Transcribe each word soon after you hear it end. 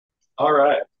All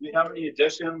right. Do we have any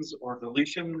additions or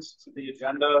deletions to the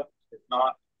agenda? If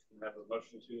not, we have a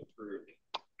motion to approve.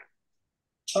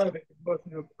 I make a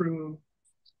motion to approve.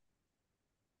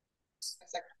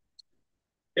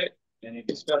 Okay. Any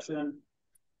discussion?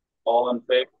 All in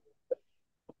favor?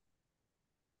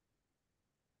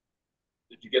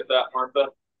 Did you get that, Martha?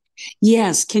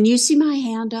 Yes. Can you see my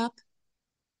hand up?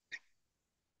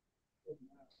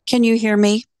 Can you hear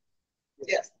me?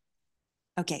 Yes.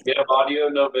 Okay. We have audio,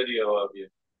 no video of you.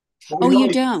 Oh, you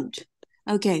don't?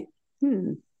 Okay.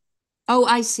 Oh,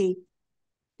 I see.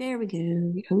 There we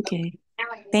go. Okay.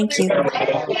 Thank you.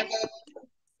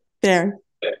 There.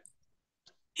 Okay.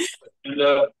 And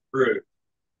approved.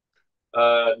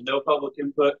 No public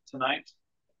input tonight.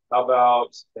 How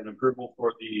about an approval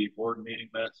for the board meeting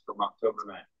minutes from October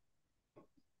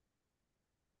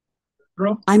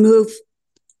 9th? I move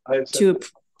to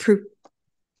approve.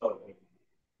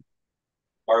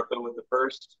 Martha with the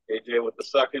first, AJ with the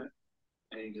second.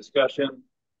 Any discussion?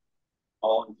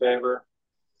 All in favor?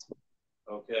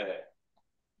 Okay.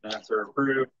 Minutes are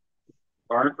approved.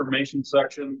 Our information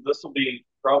section, this will be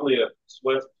probably a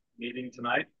swift meeting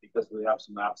tonight because we have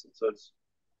some absences.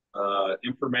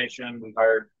 Information, we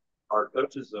hired our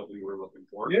coaches that we were looking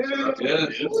for. Yeah. So that's good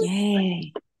news.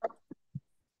 Yay.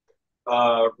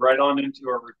 Right on into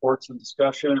our reports and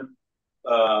discussion.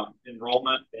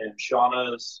 Enrollment and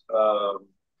Shauna's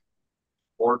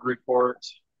board report.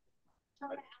 I'm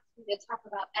going to ask you to talk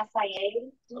about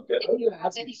SIA. Okay. If you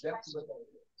have any questions.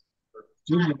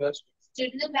 Student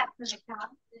investment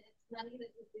account. It's money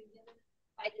that has been given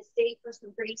by the state for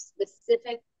some pretty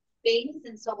specific things.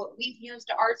 And so what we've used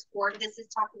ours for, this is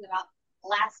talking about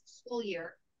last school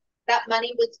year. That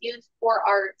money was used for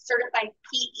our certified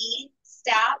PE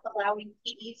staff, allowing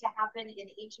PE to happen in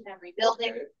each and every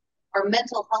building. Okay. Our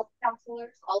mental health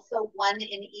counselors, also one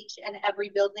in each and every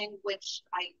building, which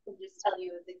I can just tell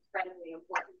you is incredibly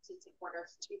important to support our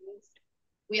students.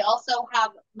 We also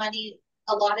have money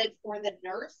allotted for the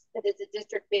nurse that is a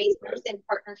district-based nurse in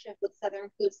partnership with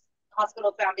Southern Coast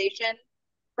Hospital Foundation.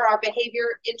 For our behavior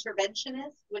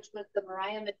interventionist, which was the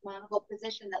Mariah McMonigal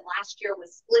position that last year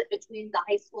was split between the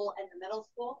high school and the middle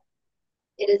school.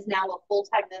 It is now a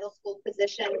full-time middle school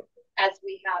position as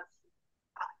we have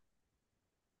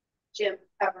Jim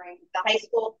covering the high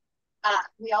school.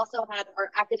 We also had our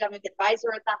academic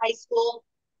advisor at the high school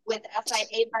with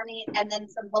SIA money and then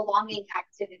some belonging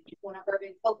activities. One of our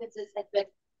big focuses has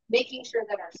been making sure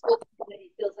that our school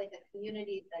community feels like a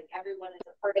community, like everyone is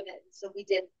a part of it. And so we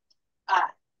did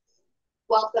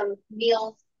welcome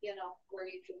meals, you know, where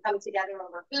you can come together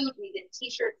over food. We did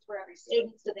t-shirts for every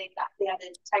student, so they had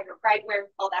a Tiger Pride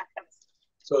wear, all that kind of stuff.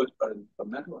 So a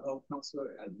mental health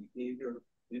counselor and behavior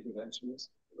interventionist,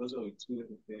 those are like two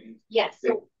different things. Yes.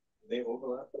 They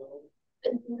overlap at all?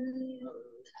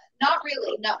 Not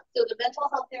really, no. So the mental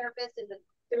health therapist is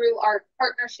through our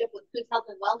partnership with Foods Health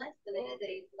and Wellness, and it is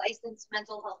a licensed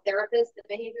mental health therapist. The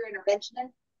behavior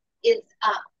interventionist is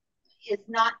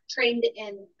not trained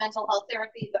in mental health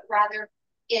therapy, but rather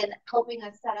in helping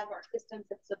us set up our systems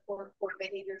of support for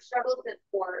behavior struggles and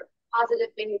for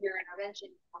positive behavior intervention.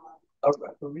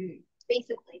 Okay, for me.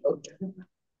 Basically. Okay.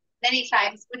 Many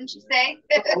times, wouldn't you say?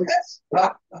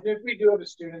 If we do have a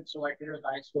student, so like here in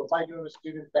high school, if I do have a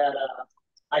student that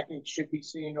I think should be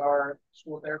seeing our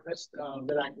school therapist,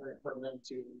 then I can refer them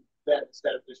to that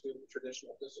instead of just doing the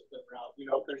traditional discipline route. You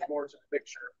know, if there's more to the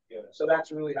picture. Yeah. So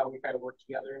that's really how we kind of work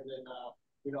together. And then,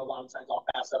 you know, a lot of times I'll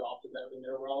pass that off to them in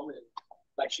their realm. And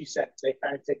like she said, they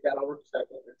kind of take that over because that's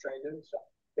what they're trained in. So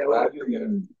yeah, we'll do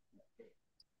it.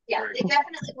 Yeah, they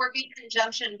definitely work in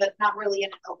conjunction, but not really in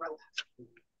an overlap.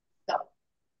 So,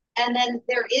 and then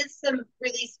there is some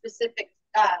really specific,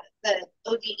 the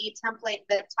ODE template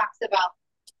that talks about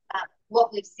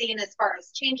what we've seen as far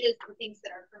as changes and things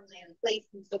that are currently in place.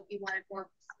 And so if you wanted more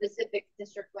specific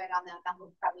district-wide on that, that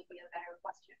would probably be a better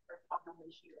question for Tom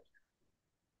this year.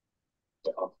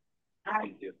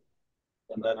 Thank you.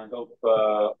 And then I hope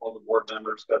all the board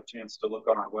members got a chance to look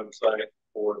on our website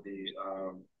for the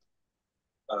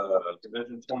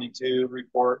Division 22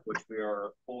 report, which we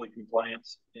are fully compliant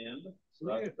in. So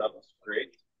that was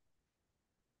great.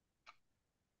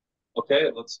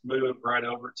 Okay, let's move right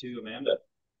over to Amanda.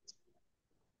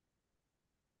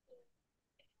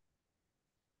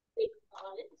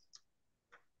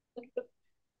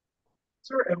 Is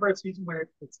there ever a season where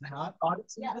it's not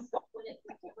audit season? Yes.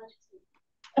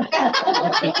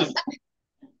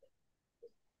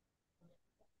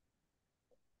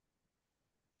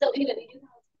 So you know, you have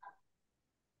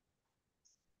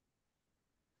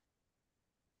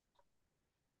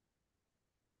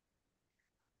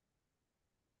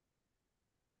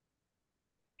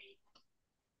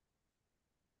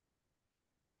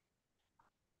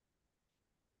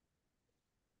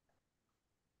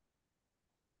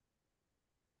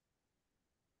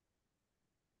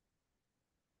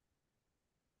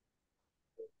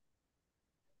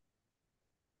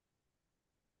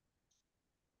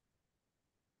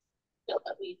felt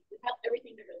that we have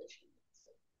everything to really change.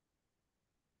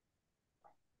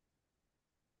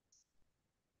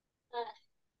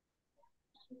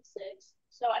 Six.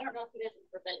 So I don't know if you guys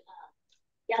remember, but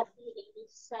BSD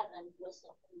 87 was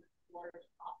something the board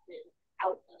opted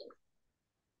out of.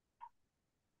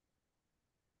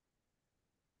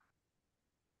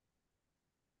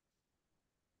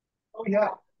 Oh,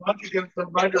 yeah. Why don't you give us a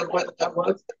reminder of what that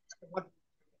was?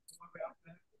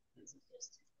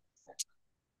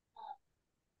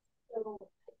 So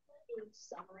a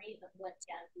summary of what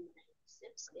BSD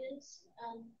 96 is.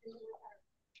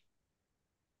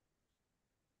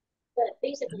 But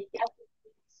basically, BSD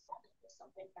 87 is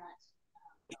something that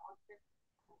the author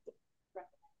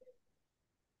recommended.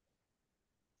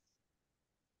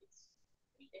 It's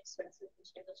pretty expensive for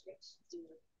school districts to do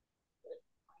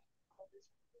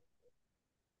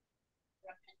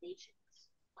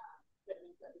recommendations that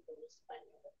are released by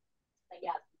the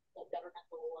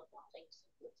governmental things.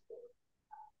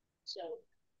 So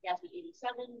GASB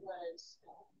 87 was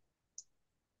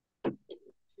to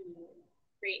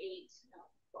create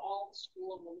for all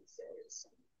school releases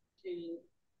to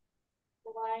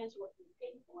realize what we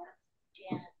pay for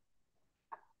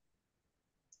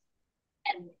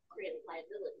and create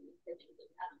liability for things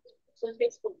that happen. So it's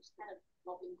basically just kind of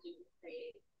helping to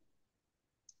create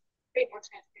more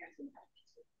transparency.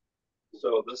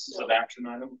 So this is an action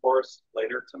item for us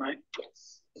later tonight?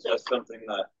 Yes. Is that something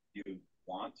that you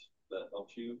want that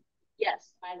helps you?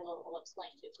 Yes, I will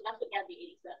explain to you. So that's what GASB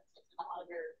 87 is. It's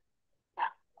another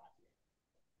fact.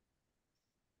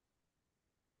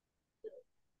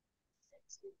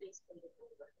 So basically the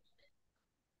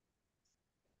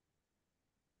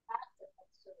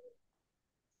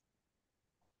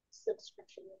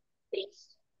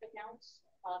subscription-based accounts,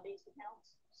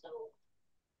 So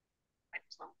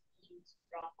Microsoft Teams,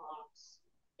 Dropbox,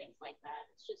 things like that.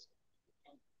 It's just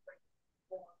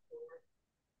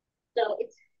so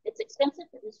it's expensive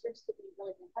for districts to be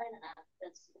really compliant on that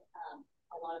because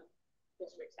a lot of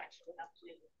districts actually have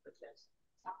to purchase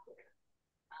software.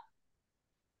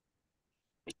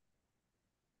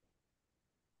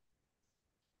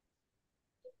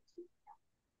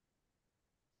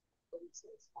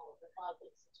 All of the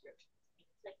cloud-based subscriptions.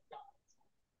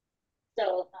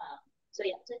 So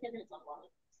yeah, to him it's a lot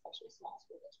of especially small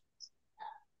school districts.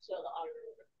 So the auditor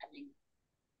was recommending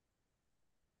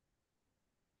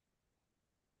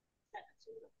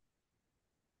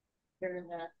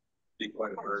Be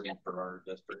quite a burden for our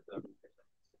district. So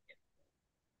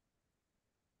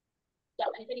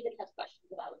if anybody has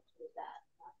questions about that.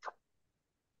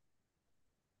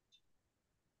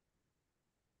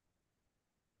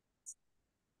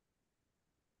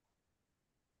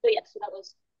 So yeah, so that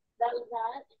was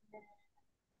that. And then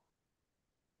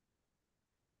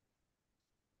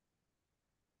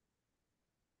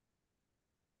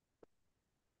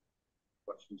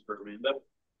Questions for Amanda?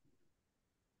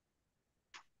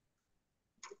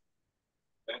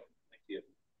 Okay, thank you.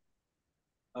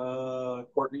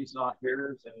 Courtney's not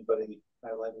here. Is anybody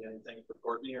highlighting anything for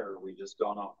Courtney, or are we just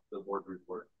going off the board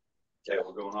report? Okay,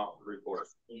 we're going off the report.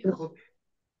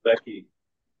 Becky.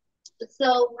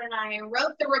 So when I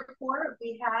wrote the report,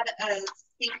 we had a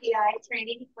CPI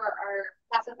training for our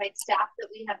classified staff that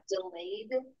we have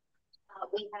delayed.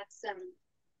 We had some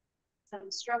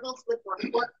struggles with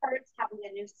report cards having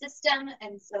a new system,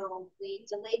 and so we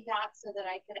delayed that so that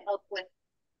I could help with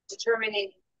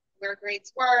determining where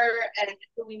grades were and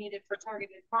who we needed for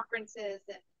targeted conferences.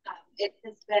 And it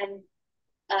has been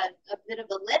a bit of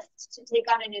a lift to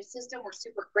take on a new system. We're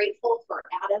super grateful for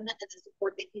Adam and the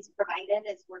support that he's provided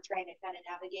as we're trying to kind of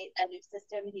navigate a new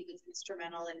system. He was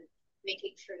instrumental in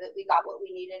making sure that we got what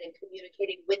we needed and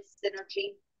communicating with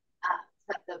Synergy.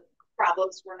 That the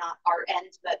problems were not our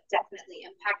end, but definitely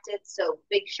impacted. So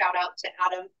big shout out to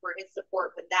Adam for his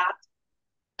support with that.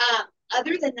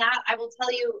 Other than that, I will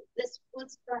tell you, this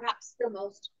was perhaps the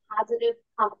most positive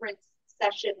conference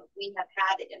session we have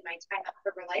had in my time at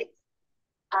River Lights.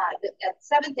 At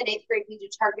 7th and 8th grade, we do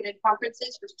targeted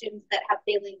conferences for students that have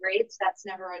failing grades. That's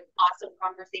never an awesome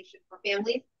conversation for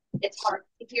families. It's hard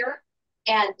to hear.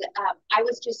 And I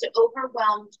was just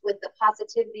overwhelmed with the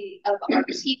positivity of our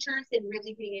teachers and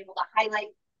really being able to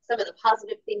highlight some of the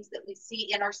positive things that we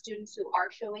see in our students who are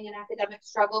showing an academic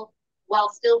struggle, while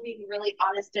still being really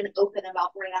honest and open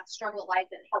about where that struggle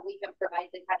lies and how we can provide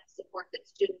the kind of support that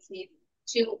students need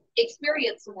to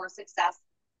experience some more success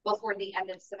before the end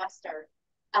of semester.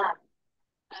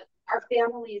 Our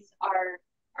families are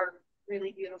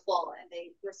really beautiful and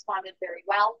they responded very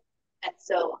well. And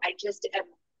so I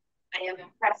am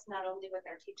impressed not only with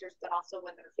our teachers, but also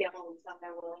with our families on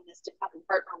their willingness to come and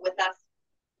partner with us.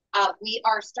 We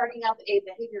are starting up a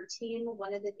behavior team.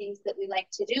 One of the things that we like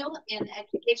to do in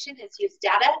education is use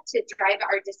data to drive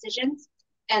our decisions.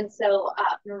 And so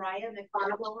Mariah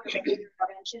McFarnable, our behavior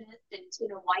preventionist, and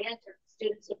Tina Wyatt, our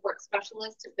student support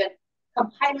specialist, have been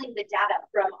compiling the data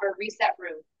from our reset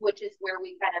room, which is where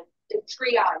we kind of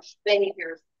triage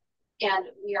behaviors. And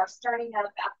we are starting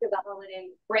up after the holiday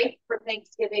break for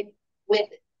Thanksgiving with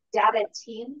data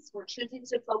teams. We're choosing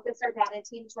to focus our data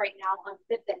teams right now on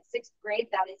 5th and 6th grade.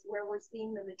 That is where we're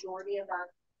seeing the majority of our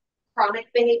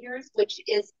chronic behaviors, which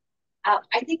is,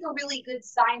 I think, a really good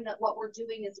sign that what we're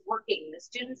doing is working. The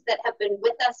students that have been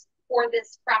with us for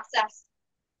this process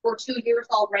for 2 years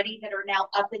already, that are now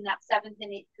up in that 7th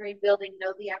and 8th grade building,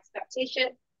 know the expectation.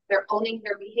 They're owning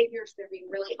their behaviors. They're being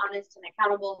really honest and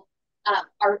accountable.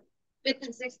 Our 5th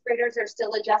and 6th graders are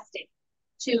still adjusting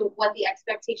to what the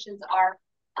expectations are.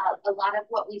 A lot of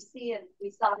what we see, and we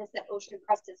saw this at Ocean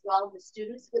Crest as well, the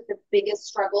students with the biggest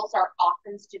struggles are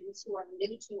often students who are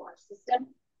new to our system,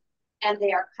 and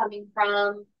they are coming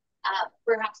from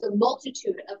perhaps a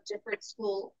multitude of different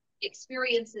school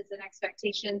experiences and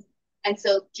expectations. And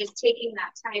so just taking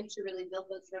that time to really build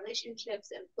those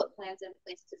relationships and put plans in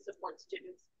place to support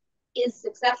students is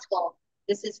successful.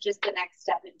 This is just the next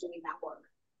step in doing that work.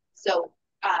 So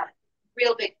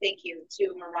real big thank you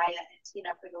to Mariah and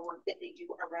Tina for the work that they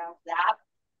do around that.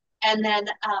 And then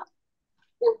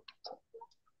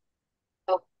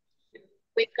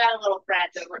we've got a little friend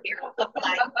over here.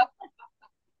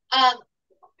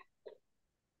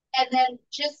 And then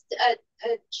just a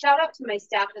shout out to my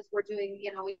staff as we're doing,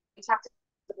 we talked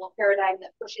about the paradigm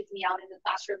that pushes me out in the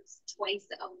classrooms twice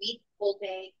a week, full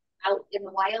day out in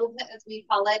the wild, as we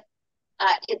call it.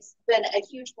 It's been a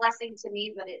huge blessing to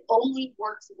me, but it only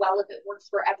works well if it works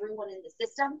for everyone in the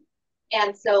system.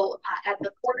 And so at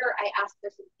the quarter, I asked for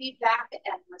some feedback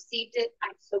and received it.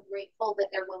 I'm so grateful that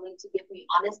they're willing to give me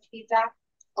honest feedback.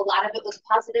 A lot of it was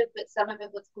positive, but some of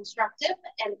it was constructive.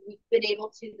 And we've been able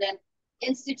to then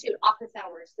institute office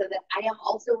hours so that I am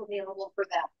also available for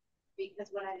them. Because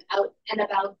when I'm out and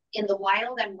about in the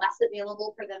wild, I'm less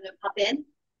available for them to pop in.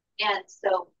 And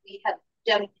so we have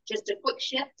done just a quick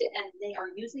shift, and they are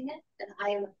using it, and I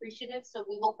am appreciative. So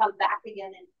we will come back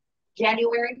again in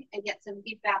January and get some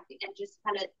feedback and just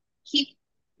kind of keep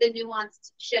the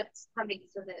nuanced shifts coming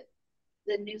so that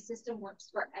the new system works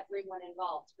for everyone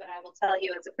involved. But I will tell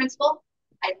you, as a principal,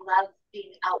 I love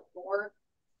being out more,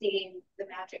 seeing the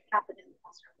magic happen in the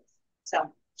classrooms.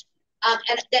 So,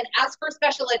 and then as for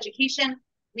special education,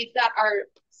 we've got our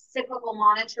cyclical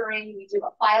monitoring. We do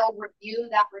a file review.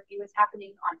 That review is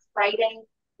happening on Friday.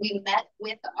 We met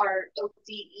with our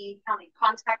ODE county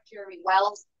contact, Jeremy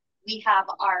Wells. We have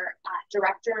our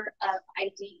director of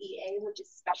IDEA, which is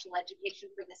special education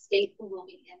for the state, who will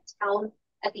be in town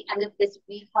at the end of this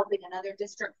week, helping another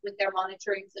district with their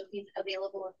monitoring. So he's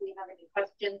available if we have any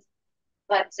questions.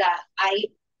 But I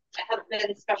have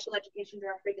been special education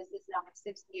director. This is now my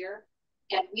 6th year,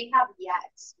 and we have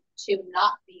yet to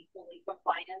not be fully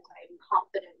compliant. I'm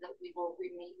confident that we will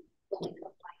remain fully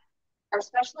compliant. Our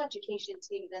special education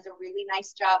team does a really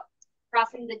nice job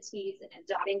crossing the T's and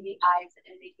dotting the I's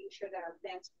and making sure that our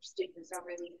plans for students are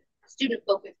really student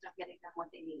focused on getting them what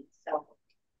they need. So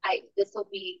this will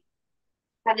be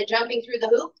kind of jumping through the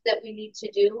hoop that we need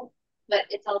to do, but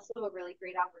it's also a really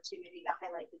great opportunity to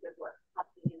highlight the good work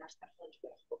happening in our special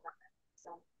education department.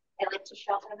 So I'd like to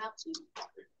shout them out too.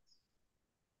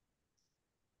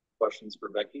 Questions for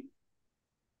Becky?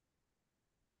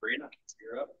 Brina,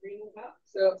 you're up.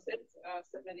 So since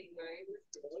submitting my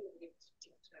report, we've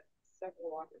had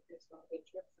several occupational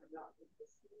interests. I'm not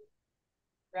interested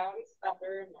rowdy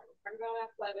stuffer, I'm not talking about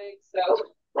athletics. So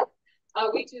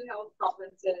we do health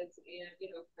conferences and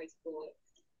high school.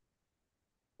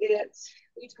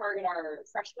 We target our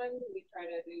freshmen. We try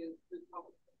to do food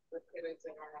conferences with kids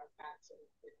in our packs.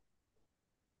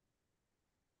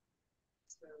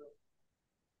 So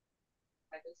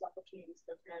those opportunities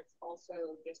for parents,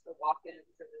 also just the walk-ins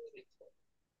and really good.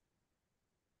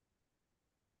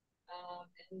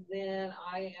 And then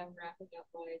I am wrapping up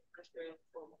my first round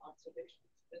of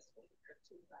observations this week or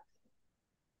 2 vaccines.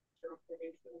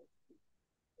 Observations.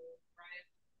 Brian,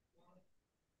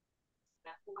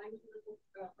 staff line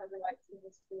further lights in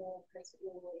the school, high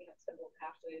school. We have several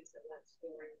pathways that let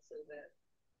scoring so that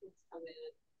kids come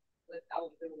in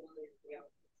without the willing to be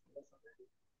out.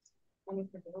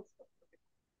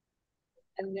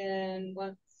 And then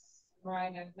once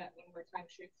Mariah has met one more time,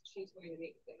 she's going to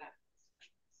meet with the math.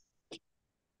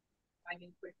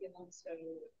 Finding curriculum, so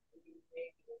we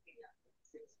may be looking at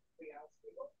 3 hours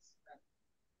books.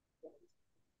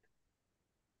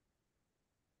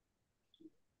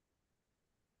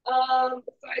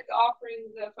 Besides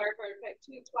offering the firefighter type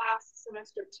 2 class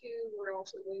semester 2, we're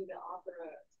also going to offer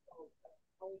a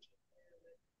college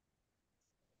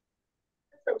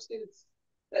for students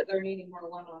that they're needing more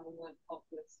one-on-one help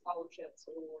with scholarships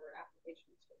or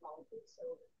applications for colleges.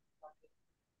 So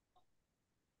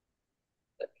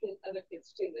other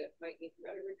kids too that might need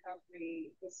better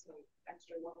recovery with some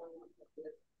extra one-on-one help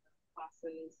with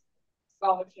classes,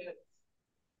 scholarships,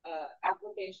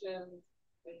 applications,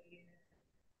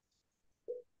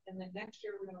 and then next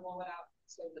year we're going to roll it out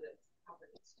so that it's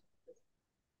covered.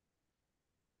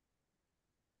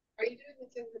 Are you doing the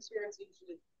thing this year as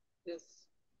usually this?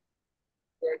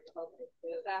 Where it's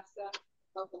that stuff?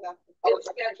 It's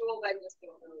scheduled. I just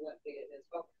don't know what day it is.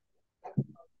 Well,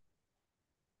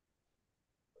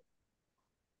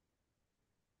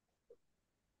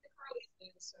 Carly's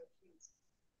new, so she's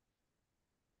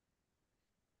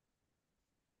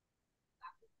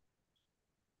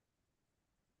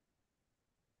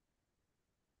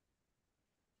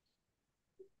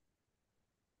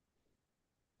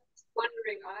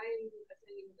wondering. I'm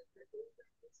attending the curriculum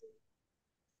practices.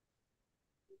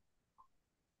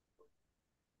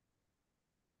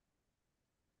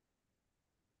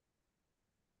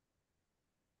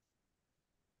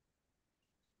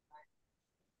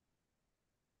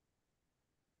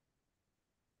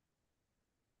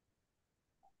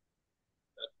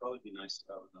 That'd probably be nice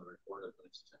to have another recorded, but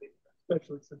it's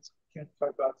Especially since we can't talk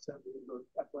about assembly or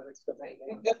athletics stuff.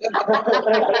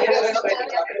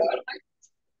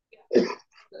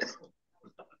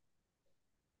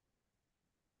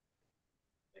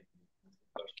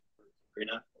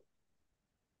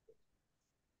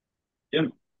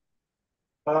 Jim.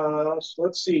 So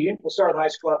let's see. We'll start with high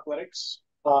school athletics.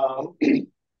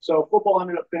 So football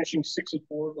ended up finishing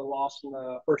 6-4. The loss in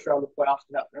the first round of the playoffs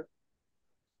to Hefner.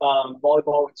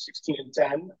 Volleyball went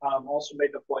 16-10. Also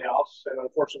made the playoffs, and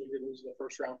unfortunately we did lose in the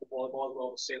first round for volleyball as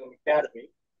well as Salem Academy.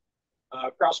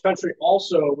 Cross country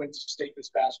also went to state this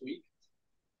past week.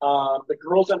 The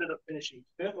girls ended up finishing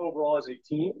 5th overall as a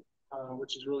team,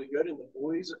 which is really good, and the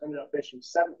boys ended up finishing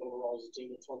 7th overall as a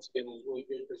team, which once again is really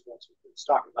good because let's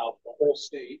talk about the whole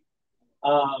state.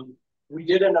 We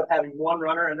did end up having one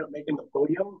runner end up making the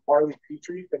podium. Harley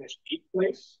Petrie finished 8th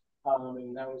place.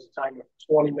 And that was a time of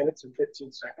 20 minutes and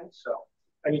 15 seconds. So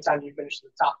anytime you finish in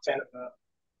the top 10 of the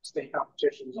state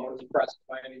competition is always impressive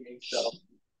by any means. So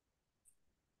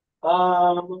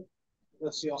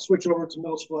let's see, I'll switch over to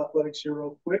middle school athletics here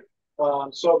real quick.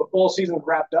 So the fall season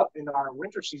wrapped up and our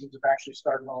winter seasons have actually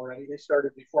started already. They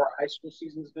started before our high school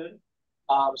seasons did.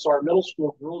 So our middle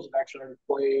school girls have actually already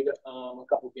played a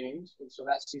couple games. And so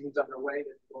that season's underway. They've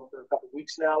been going for a couple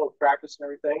weeks now with practice and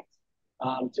everything.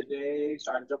 Today,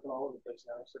 sorry, I'm jumping all over the place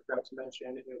now. So I forgot to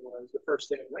mention it was the first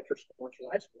day of winter school, which is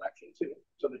high school actually too.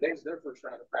 So today's their first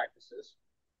round of practices.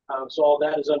 So all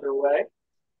that is underway.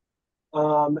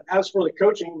 As for the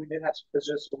coaching, we did have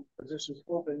some positions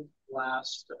open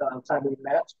last time we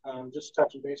met. Just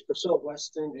touching base, Priscilla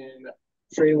Weston and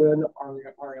Traylon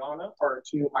Ariana are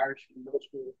 2 hires from the middle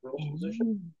school girls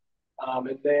position.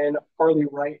 And then Carly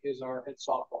Wright is our head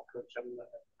softball coach. I'm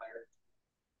hired.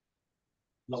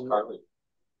 No, Carly.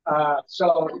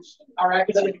 So our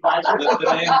academic advisor.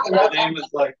 The name is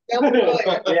like.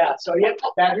 Yeah, so yeah,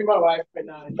 that'd be my wife, and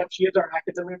yep, she is our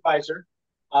academic advisor.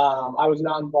 I was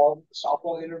not involved with the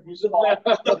softball interviews at all,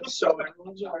 so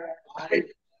everyone's aware. I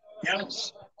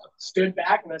stood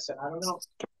back and I said, I don't know,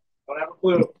 don't have a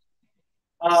clue.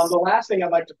 The last thing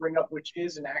I'd like to bring up, which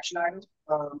is an action item.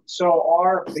 So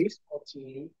our baseball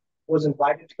team was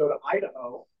invited to go to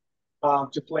Idaho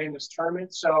to play in this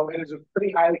tournament. So it is a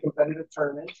pretty highly competitive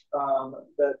tournament.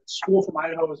 The school from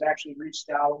Idaho has actually reached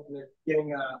out and they're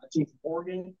getting a team from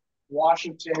Oregon,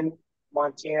 Washington,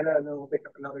 Montana, and then we'll pick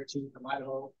up another team from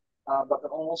Idaho. But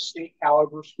they're all state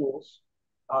caliber schools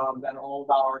that are all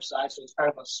about our size. So it's kind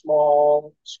of a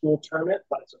small school tournament,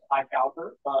 but it's a high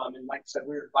caliber. And like I said,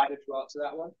 we were invited to go out to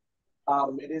that one.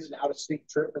 It is an out-of-state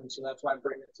trip, and so that's why I'm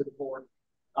bringing it to the board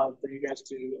for you guys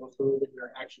to approve if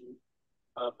you're actually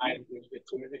items when you get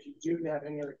to it. If you do have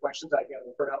any other questions, I got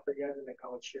them put out for you guys, and then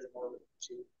I'll share more with you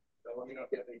too. So let me know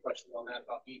if you have any questions on that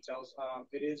about details.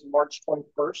 It is March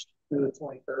 21st through the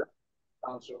 23rd,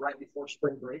 so right before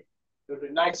spring break. It would be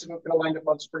nice if it could have lined up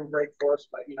on spring break for us,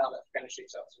 but you know that kind of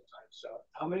shakes out sometimes. So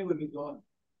how many would be going?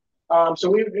 So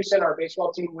we would send our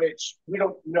baseball team, which we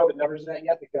don't know the numbers of that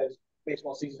yet because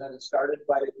baseball season hasn't started,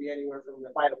 but it'd be anywhere from,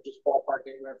 if I had to just ballpark,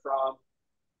 anywhere from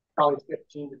probably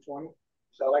 15 to 20.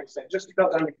 So like I said, just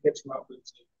because I'm the kids come out for the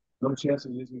team. No chance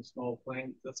of using a small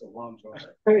plane. That's a long drive.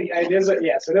 It is,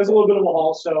 yes, it is a little bit of a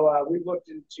haul. So we've looked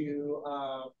into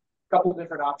a couple of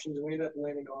different options, and we ended up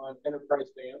landing on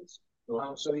Enterprise vans.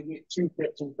 So you get two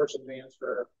 15-person vans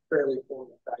for a fairly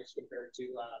affordable price compared to,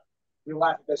 you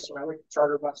laugh at this when I look at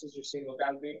charter buses, you're seeing what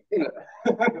that would be. Yeah,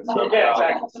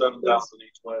 exactly. 7,000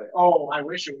 each way. Oh, I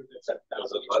wish it would have been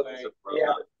 7,000 each way.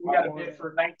 Yeah, we got a bid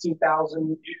for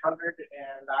 19,800,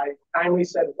 and I kindly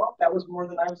said, "Well, that was more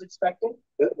than I was expecting."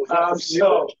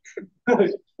 So,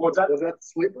 what's that? Was that the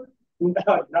sleeper?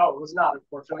 No, it was not,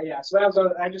 unfortunately. Yeah, so that was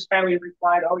I just kindly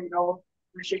replied, "Oh,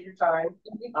 appreciate your time.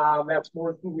 That's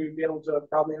more than we'd be able to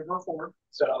probably ever afford."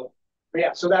 So, but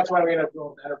yeah, so that's why we ended up going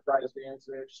with enterprise vans.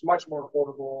 They're just much more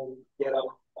affordable. Get them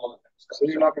all that stuff. So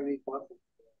you're not going to need one?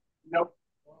 Nope.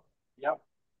 Yep.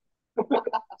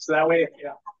 So that way,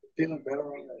 yeah. Feeling better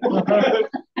on that.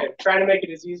 Yeah, trying to make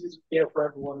it as easy as we can for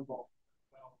everyone involved.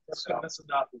 So that's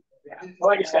enough. Yeah. Well,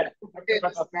 like I said, okay,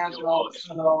 just imagine all the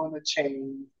snow and the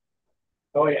chain.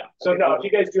 Oh yeah. So no, if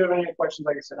you guys do have any questions,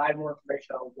 like I said, I have more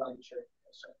information. I'll gladly share it.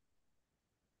 So.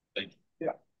 Thank you.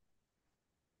 Yeah.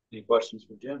 Any questions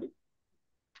for Jim?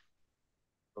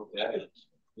 Okay.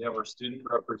 We have our student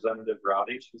representative,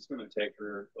 Rowdy. She's going to take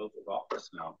her oath of office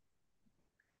now.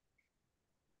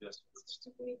 Yes.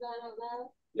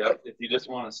 Yep. If you just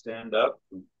want to stand up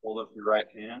and hold up your right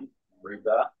hand, read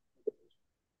that.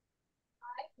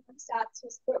 Stats to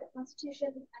support the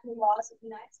Constitution and the laws of the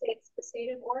United States, the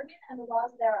state of Oregon, and the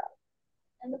laws thereof,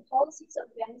 and the policies of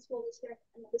the Bangor School District,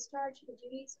 and the discharge of the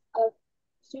duties of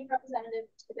student representative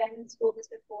to the Bangor School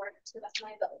District Board to the best of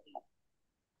my ability.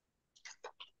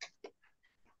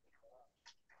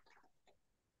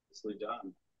 Nicely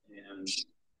done. And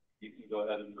you can go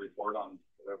ahead and report on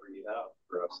whatever you have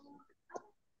for us.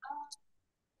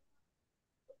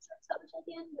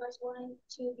 Again, I was going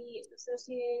to the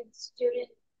Associated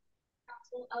Student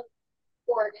Council of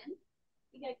Oregon.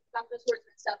 You guys got those words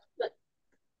mixed up, but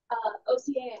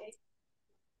OSCA,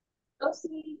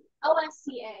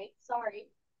 sorry.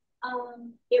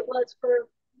 It was for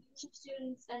leadership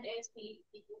students and ASB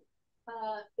people.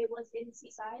 It was in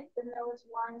Seaside. Then there was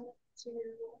one to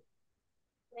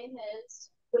Les Mis,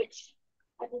 which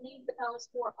I believe that was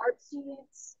for art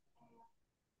students and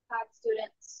CAG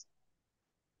students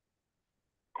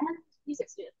and music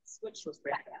students, which was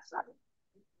great.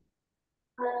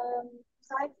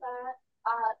 Besides that,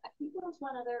 I think there was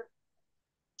one other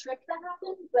trick that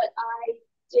happened, but I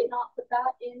did not put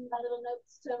that in my little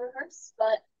notes to rehearse.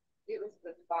 But it was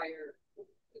the fire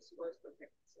Resource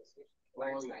Protection Association.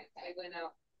 Fire science. I went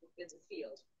out in the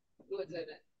field, woods in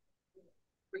it.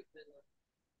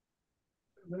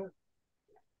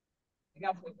 I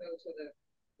got to go to the.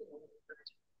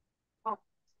 Oh,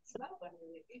 so that was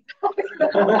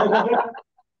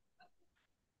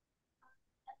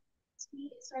we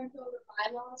started to go over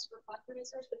bylaws for content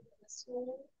research within the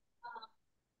school.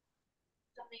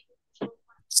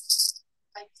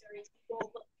 Like various people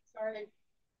started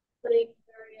putting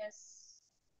various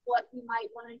what we might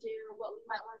want to do, what we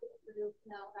might want to do,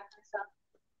 that kind of stuff.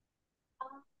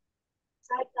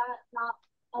 Besides that, not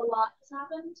a lot has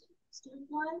happened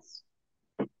student-wise.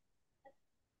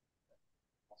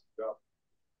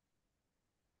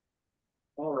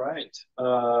 All right.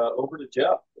 Over to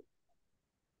Jeff.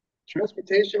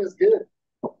 Transportation is good.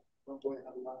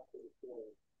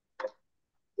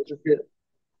 Which is good.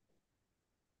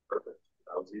 Perfect.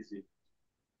 That was easy.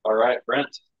 All right,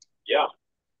 Brent. Yeah,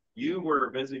 you were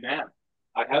a busy man.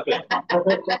 I have been.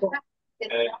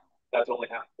 And that's only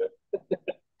half of it.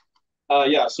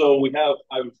 Yeah, so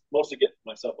I was mostly getting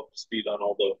myself up to speed on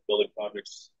all the building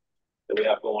projects that we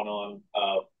have going on.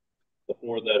 The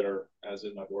four that are, as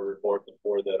in my board report, the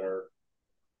four that are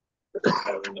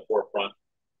in the forefront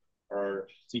are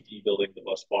CT building, the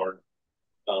bus barn,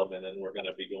 and then we're going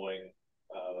to be going.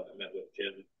 I met with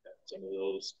Jim at some of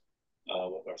those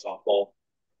with our softball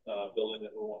building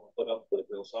that we want to put up for the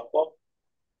girls softball,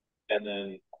 and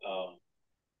then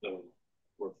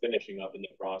we're finishing up in the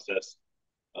process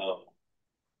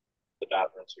the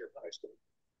bathrooms here at the high school.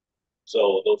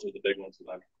 So those are the big ones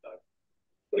that I'm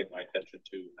putting my attention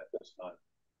to at this time.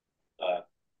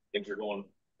 Things are going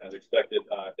as expected.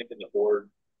 I think in the board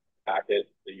packet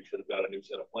that you should have got a new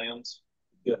set of plans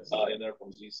in there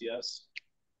from ZCS.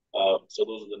 So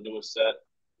those are the newest set.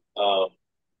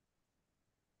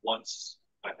 Once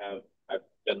I've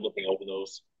been looking over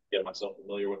those, get myself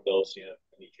familiar with those,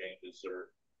 any changes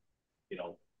or,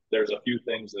 there's a few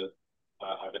things that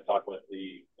I've been talking with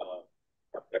the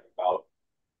architect about,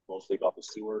 mostly about the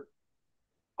sewer,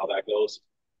 how that goes.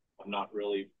 I'm not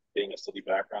really, being a city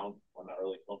background, I'm not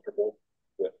really comfortable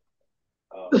with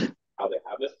how they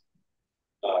have it.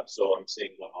 So I'm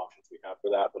seeing what options we have for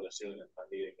that, but as soon as I'm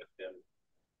meeting with him,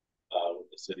 with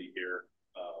the city here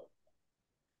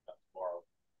tomorrow,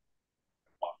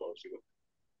 I'll go see what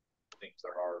think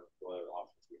there are other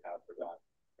options we have for that.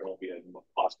 There won't be any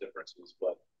cost differences,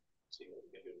 but see what we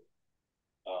can do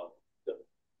to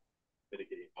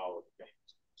mitigate our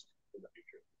pains in the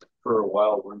future. For a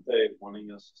while, weren't they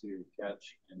wanting us to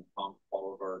catch and pump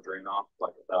all of our drain off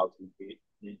like 1,000 feet?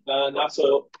 Not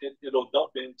so. It'll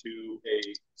dump into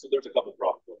so there's a couple of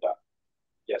problems with that.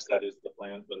 Yes, that is the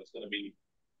plan, but it's going to be,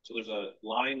 so there's a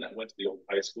line that went to the old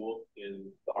high school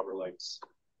in the Harbor Lights,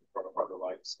 in front of Harbor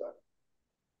Lights, that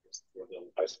is where the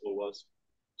old high school was.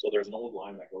 So there's an old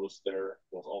line that goes there,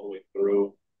 goes all the way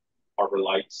through Harbor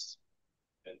Lights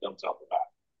and dumps out the back.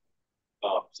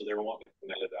 So they were wanting to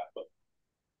connect to that, but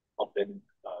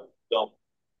dump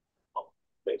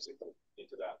basically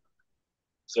into that.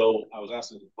 So I was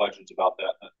asking some questions about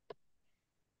that.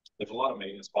 There's a lot of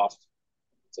maintenance costs.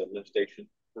 It's a lift station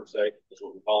per se, is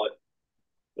what we call it.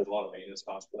 There's a lot of maintenance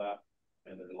costs for that,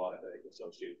 and there's a lot of headache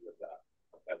associated with that.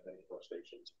 I've had many lift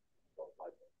stations, but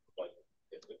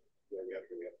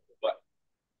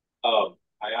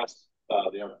I asked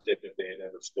the architect if they had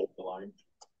ever scoped the line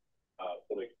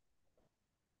for the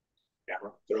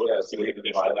camera. See what the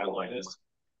condition of that line is.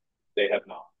 They have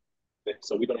not.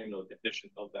 So we don't even know the condition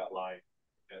of that line.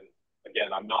 And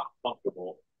again, I'm not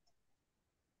comfortable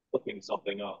hooking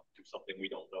something up to something we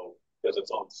don't know, because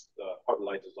it's on Harbor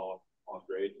Lights is on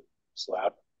grade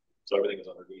slab, so everything is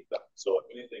underneath that. So if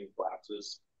anything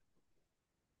collapses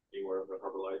anywhere over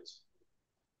Harbor Lights,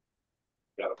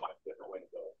 you gotta find a different way to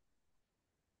go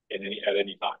at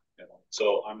any time. You know?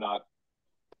 So I'm not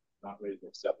ready to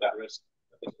accept that risk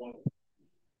at this point.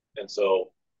 And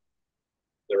so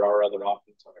there are other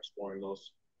options. I'm exploring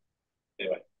those.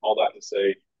 Anyway, all that to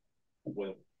say,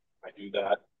 when I do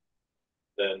that,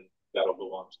 then that'll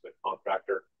go on to the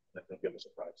contractor and they'll give us a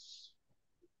price.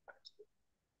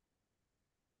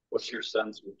 What's your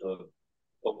sense with the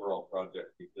overall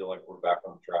project? Do you feel like we're back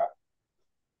on track?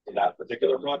 In that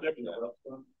particular project?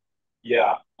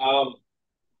 Yeah.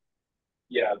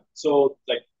 Yeah. So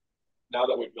like now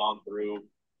that we've gone through,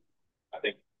 I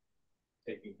think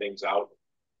taking things out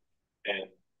and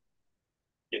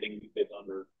getting it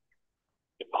under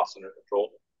the cost under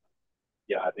control.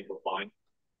 Yeah, I think we're fine.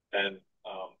 And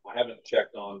I haven't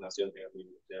checked on, that's the other thing I need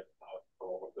to do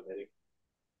for the committee.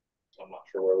 So I'm not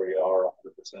sure where we are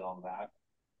 100% on that.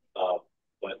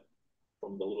 But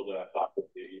from the little bit I talked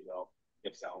with the email,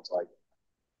 it sounds like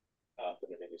the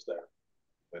committee is there.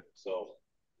 But so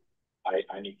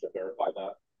I need to verify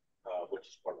that, which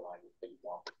is part of the line that you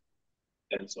want.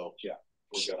 And so, yeah,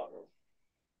 we'll get on it.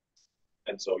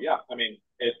 And so, yeah, I mean,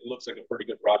 it looks like a pretty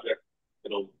good project.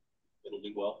 It'll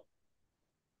do well.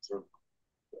 So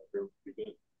it'll be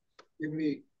good. Give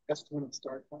me estimate of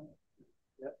start time.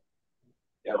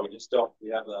 Yeah, we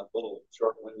have that little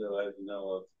short window, as you know,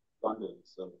 of funding.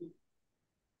 So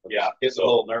yeah, it's a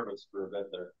little nervous for a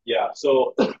bit there. Yeah,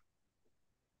 so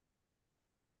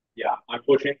yeah, I'm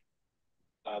pushing.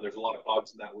 There's a lot of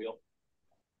cogs in that wheel,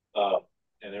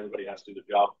 and everybody has to do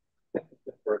the job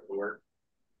for it to work.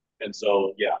 And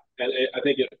so, yeah, and I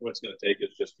think what's going to take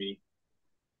is just me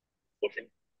pushing,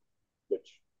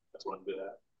 which that's what I'm good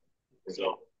at.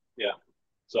 So, yeah,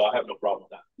 so I have no problem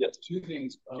with that. Yes. Two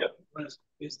things.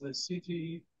 Is the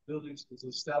CTE buildings, is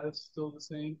the status still the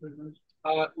same pretty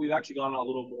much? We've actually gone a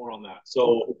little more on that.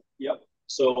 So, yep.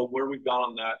 So where we've gone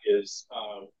on that is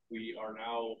we are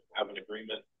now have an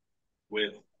agreement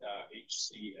with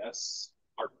HCS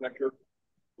Architecture,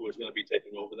 who is going to be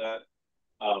taking over that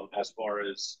as far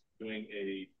as doing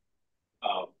a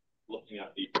looking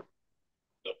at the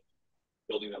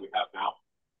building that we have now,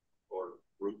 or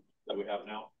roof that we have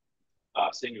now,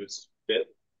 seeing if it's fit,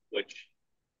 which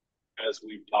as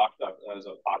we've talked, as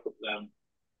I've talked with them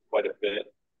quite a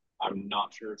bit, I'm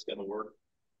not sure it's going to work,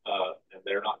 and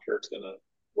they're not sure it's going to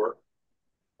work.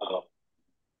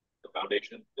 The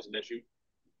foundation is an issue.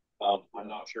 I'm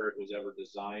not sure it was ever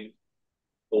designed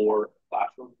for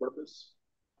classroom purpose.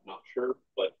 I'm not sure,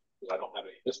 but because I don't have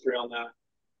any history on that.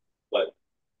 But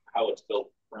how it's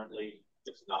built currently,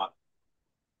 it's not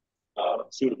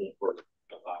suitable for a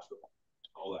classroom.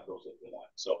 All that goes into that.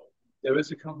 So there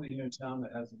is a company here in town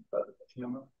that has a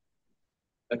camera.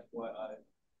 FYI,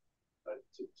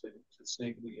 to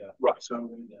snake the right.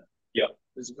 Yeah.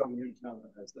 There's a company here in town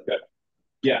that has that. Okay.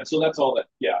 Yeah. So that's all that.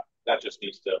 Yeah, that just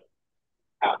needs to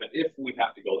happen if we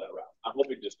have to go that route. I'm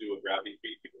hoping to just do a gravity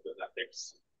feed because that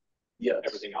takes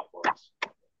everything out for us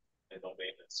and no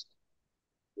maintenance,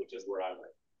 which is where I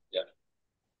went. Yeah.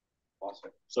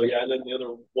 Awesome. So yeah, and then the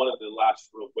other one of the last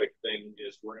real quick thing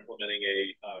is we're implementing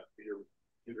a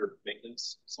computer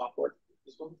maintenance software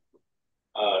system,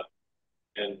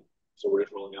 and so we're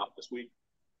just rolling out this week,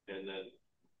 and then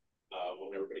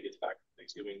when everybody gets back from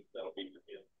Thanksgiving, that'll be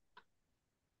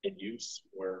use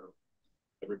where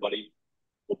everybody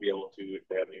will be able to, if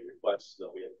they have any requests,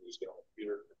 they'll be able to just get on the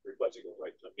computer, request it goes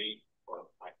right to me or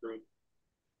my crew.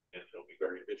 And it'll be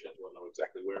very efficient. We'll know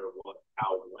exactly where, what,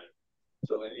 how, and when.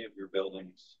 So any of your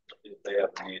buildings, if they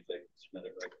have needs, they can submit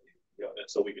it right to you. Yeah, and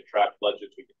so we can track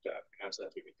budgets, we can track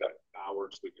assets, we can track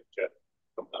hours, we can check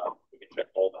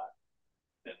all that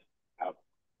and have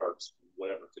parts,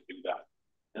 whatever to do that.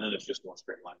 And then it's just more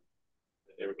streamlined.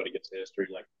 Everybody gets a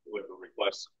history, like whoever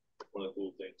requests. One of the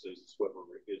cool things is whoever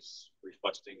is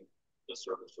requesting the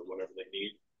service or whatever they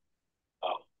need,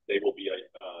 they will be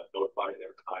notified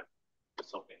every time that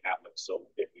something happens. So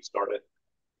if we start it,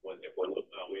 if we're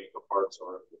waiting for parts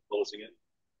or closing it,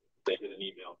 they get an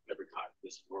email every time.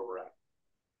 This is where we're at.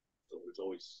 So there's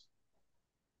always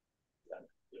that.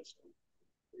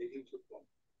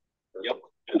 Yep,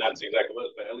 and that's exactly what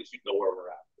it is, but at least you know where we're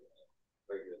at.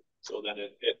 Very good. So then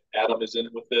Adam is in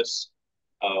with this.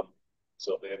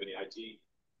 So if they have any IT,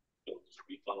 it'll just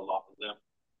be funneled off of them.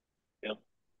 Yeah.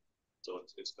 So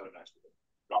it's kind of nice to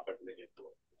drop everything into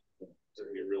it. So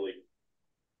you're really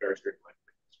very strict.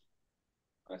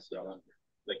 Nice job.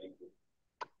 Thank you.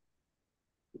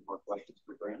 More questions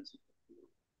for grants?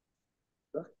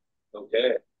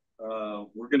 Okay.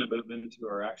 We're going to move into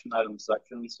our action item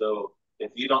section. So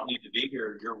if you don't need to be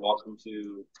here, you're welcome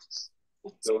to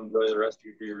go enjoy the rest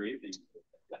of your evening.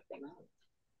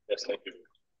 Yes, thank you.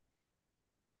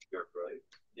 You're right.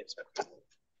 Yes,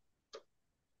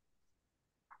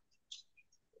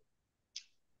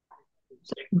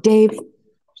 Dave,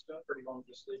 Stuff, or do you want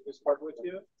to just leave this part with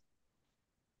you?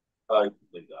 I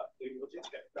believe that.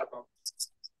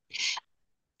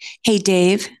 hey,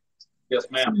 Dave. Yes,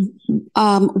 ma'am.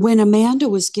 When Amanda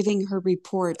was giving her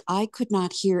report, I could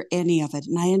not hear any of it.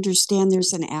 And I understand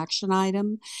there's an action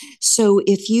item. So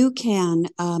if you can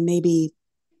maybe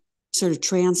sort of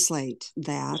translate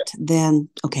that, then,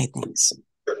 okay, thanks.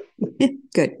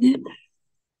 Good.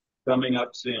 Coming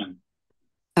up soon.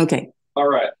 Okay. All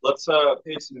right. Let's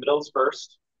pay some bills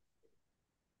first.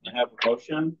 I have a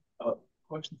motion.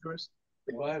 Question first.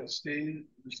 Do I have a stay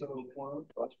for some of the form?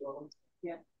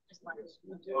 Yeah.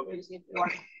 Are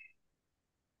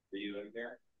you in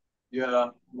there?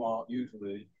 Yeah, well,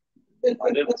 usually.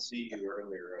 I didn't see you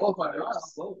earlier. Oh my God.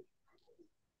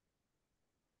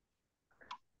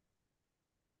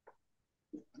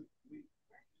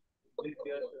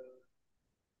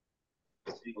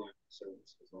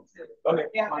 Okay.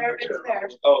 Yeah, it's there.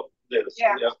 Oh, this.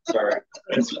 Yeah. Yep, sorry.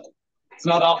 It's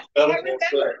not alphabetical.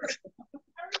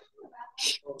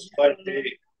 But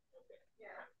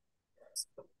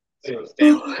so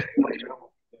Stan,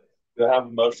 do I have a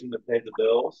motion to pay the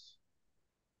bills?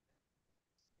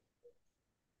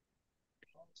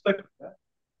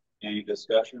 Any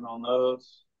discussion on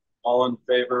those? All in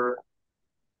favor?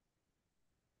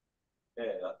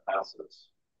 Okay, that passes.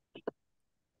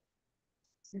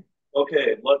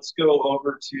 Okay, let's go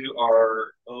over to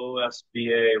our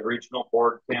OSBA Regional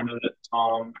Board candidate,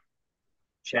 Tom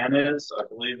Chanez, I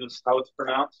believe is how it's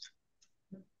pronounced.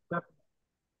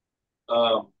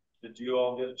 Did you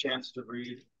all get a chance to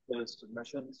read his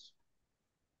submissions?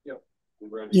 Yep. We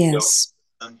ready Yes.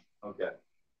 to go? Okay.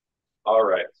 All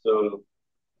right. So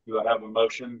do I have a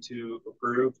motion to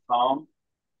approve, Tom?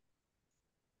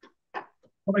 I'll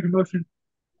make a motion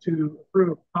to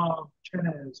approve Tom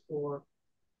Chanez for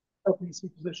LPC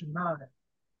position 9.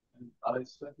 And I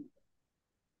second.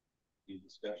 Any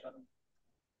discussion?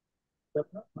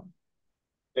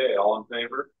 Okay, all in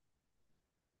favor?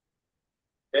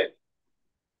 Okay.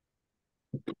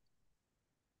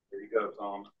 Here you go,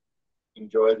 Tom.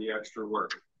 Enjoy the extra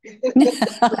work.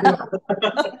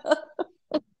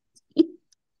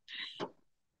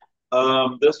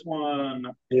 This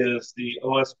one is the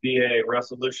OSBA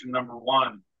resolution number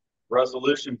 1,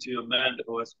 resolution to amend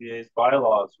OSBA's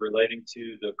bylaws relating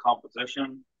to the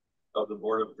composition of the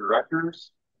board of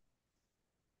directors.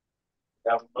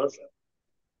 Have a motion.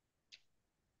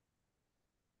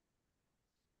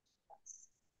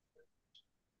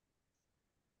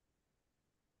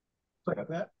 Second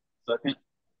that. Second.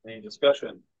 Any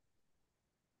discussion?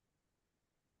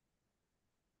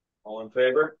 All in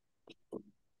favor?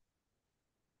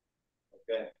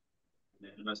 Okay.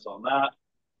 Unanimous on that.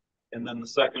 And then the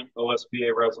second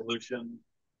OSBA resolution,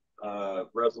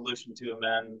 resolution to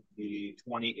amend the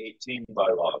 2018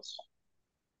 bylaws.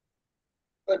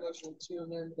 I motion to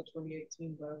amend the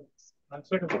 2018 bylaws.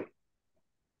 Second.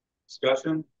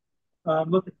 Discussion?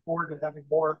 I'm looking forward to having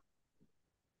more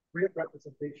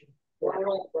representation.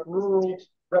 Rural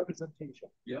representation.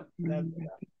 Yeah. And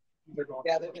they're going.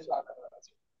 Yeah, they've been talking about that.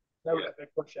 That was a big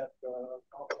push at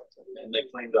And they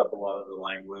cleaned up a lot of the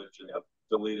language and have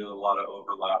deleted a lot of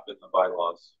overlap in the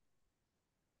bylaws.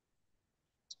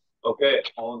 Okay,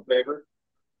 all in favor?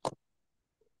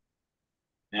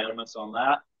 Unanimous on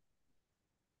that.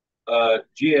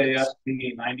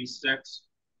 GASB 96.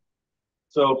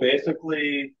 So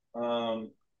basically,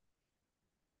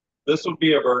 this would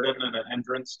be a burden and an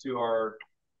hindrance to our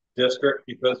district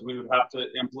because we would have to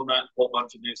implement a whole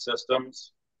bunch of new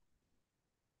systems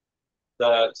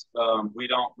that we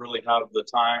don't really have the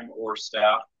time or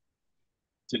staff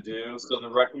to do. So the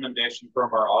recommendation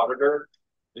from our auditor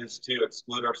is to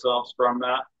exclude ourselves from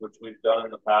that, which we've done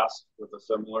in the past with a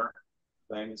similar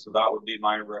thing. So that would be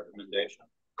my recommendation.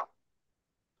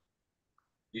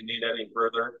 Do you need any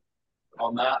further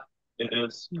on that? It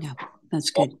is. No, that's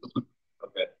good.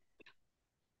 Okay.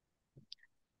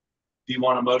 Do you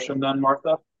want a motion then,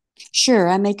 Martha? Sure.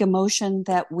 I make a motion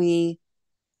that we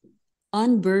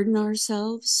unburden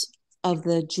ourselves of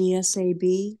the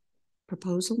GSAB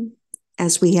proposal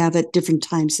as we have at different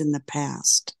times in the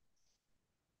past.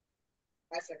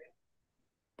 I second.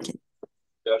 Okay.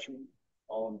 Discussion,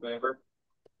 all in favor?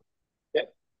 Okay.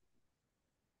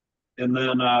 And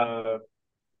then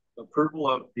approval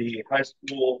of the high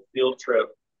school field trip.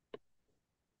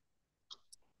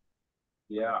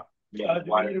 Yeah. Do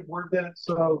we need to word that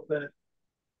so that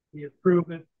we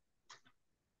approve it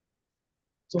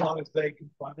so long as they can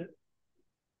fund it?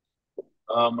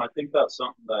 I think that's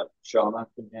something that Shauna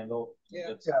can handle.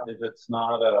 Yeah. If it's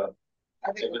not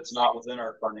if it's not within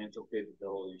our financial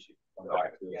capability, she can come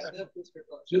back to us.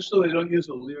 Just so they don't use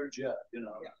a Lear jet, you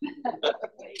know.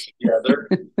 Yeah, they're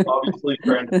obviously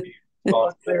trying to be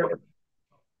responsible.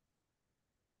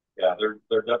 Yeah,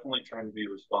 they're definitely trying to be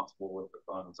responsible with the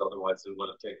funds. Otherwise, they would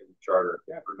have taken the charter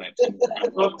for 19.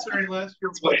 Well, considering last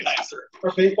year It's way nicer.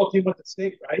 our baseball team went to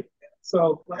state, right?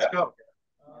 So let's Yeah. go.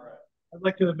 I'd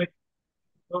like to make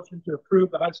a motion to approve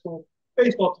the high school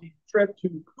baseball team trip to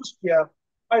Kuskia,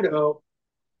 Idaho.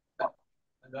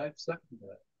 And I second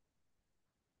that.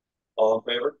 All in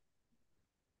favor?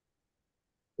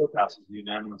 It passes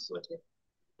unanimously.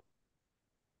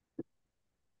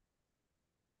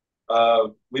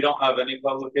 We don't have any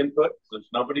public input. There's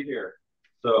nobody here.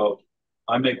 So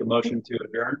I make a motion to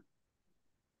adjourn.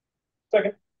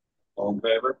 Second. All in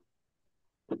favor?